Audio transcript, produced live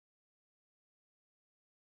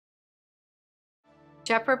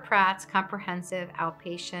Sheppard Pratt's comprehensive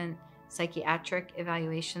outpatient psychiatric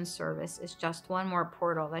evaluation service is just one more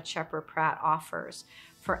portal that Sheppard Pratt offers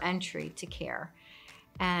for entry to care.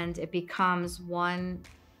 And it becomes one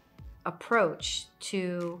approach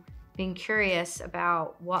to being curious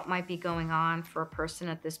about what might be going on for a person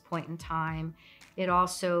at this point in time. It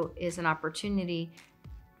also is an opportunity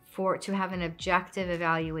to have an objective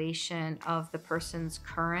evaluation of the person's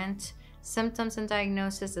current symptoms and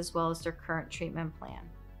diagnosis, as well as their current treatment plan.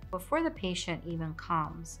 Before the patient even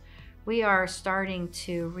comes, we are starting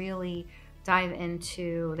to really dive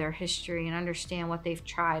into their history and understand what they've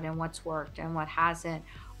tried and what's worked and what hasn't,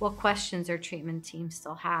 what questions their treatment team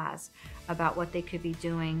still has about what they could be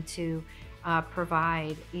doing to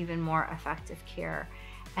provide even more effective care.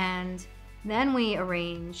 And then we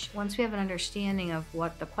arrange, once we have an understanding of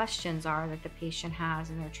what the questions are that the patient has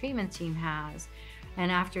and their treatment team has,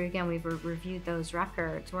 and after, again, we've reviewed those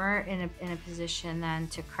records, we're in a position then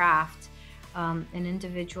to craft an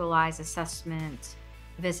individualized assessment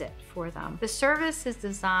visit for them. The service is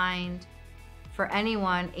designed for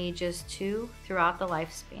anyone ages 2 throughout the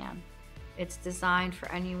lifespan. It's designed for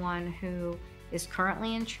anyone who is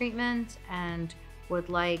currently in treatment and would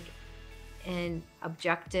like an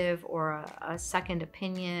objective or a second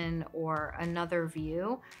opinion or another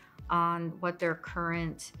view on what their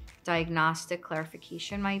current diagnostic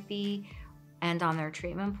clarification might be and on their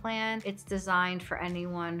treatment plan. It's designed for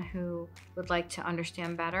anyone who would like to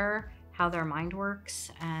understand better how their mind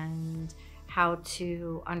works and how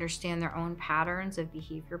to understand their own patterns of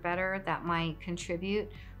behavior better that might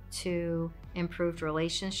contribute to improved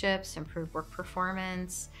relationships, improved work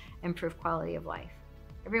performance, improved quality of life.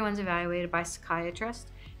 Everyone's evaluated by a psychiatrist,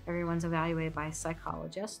 everyone's evaluated by a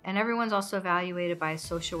psychologist, and everyone's also evaluated by a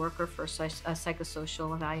social worker for a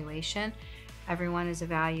psychosocial evaluation. Everyone is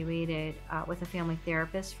evaluated with a family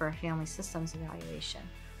therapist for a family systems evaluation.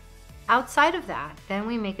 Outside of that, then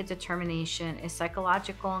we make a determination, is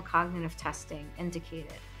psychological and cognitive testing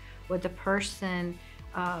indicated? Would the person,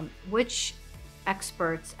 which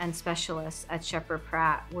experts and specialists at Sheppard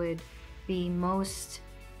Pratt would be most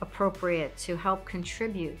appropriate to help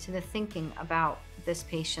contribute to the thinking about this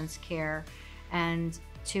patient's care and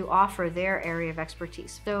to offer their area of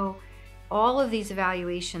expertise? So all of these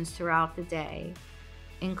evaluations throughout the day,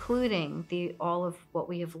 including all of what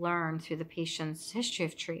we have learned through the patient's history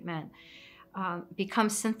of treatment, become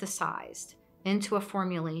synthesized into a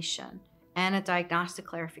formulation and a diagnostic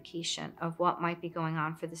clarification of what might be going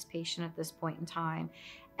on for this patient at this point in time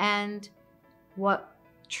and what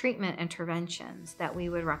treatment interventions that we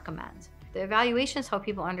would recommend. The evaluations help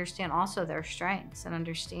people understand also their strengths and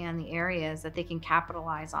understand the areas that they can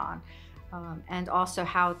capitalize on, and also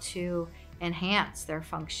how to enhance their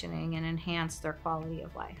functioning and enhance their quality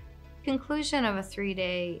of life. Conclusion of a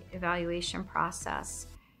 3-day evaluation process,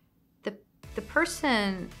 the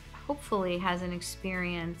person hopefully has an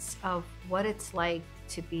experience of what it's like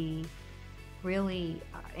to be really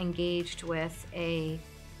engaged with a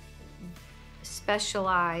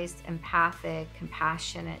specialized, empathic,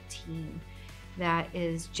 compassionate team that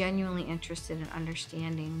is genuinely interested in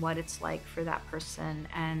understanding what it's like for that person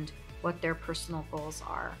and what their personal goals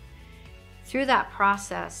are. Through that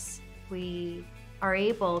process, we are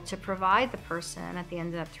able to provide the person at the end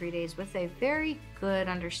of that 3 days with a very good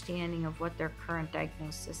understanding of what their current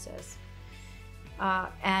diagnosis is,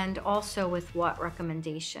 and also with what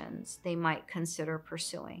recommendations they might consider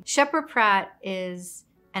pursuing. Sheppard Pratt is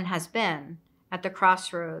and has been at the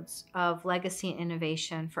crossroads of legacy and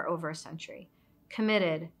innovation for over a century,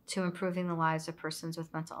 committed to improving the lives of persons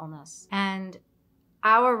with mental illness. And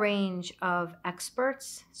our range of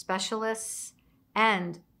experts, specialists,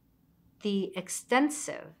 and the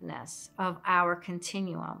extensiveness of our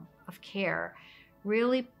continuum of care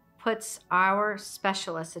really puts our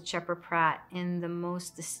specialists at Sheppard Pratt in the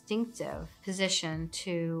most distinctive position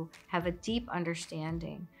to have a deep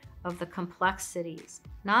understanding of the complexities,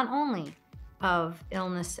 not only of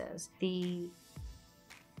illnesses, the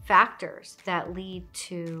factors that lead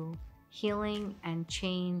to healing and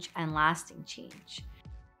change and lasting change.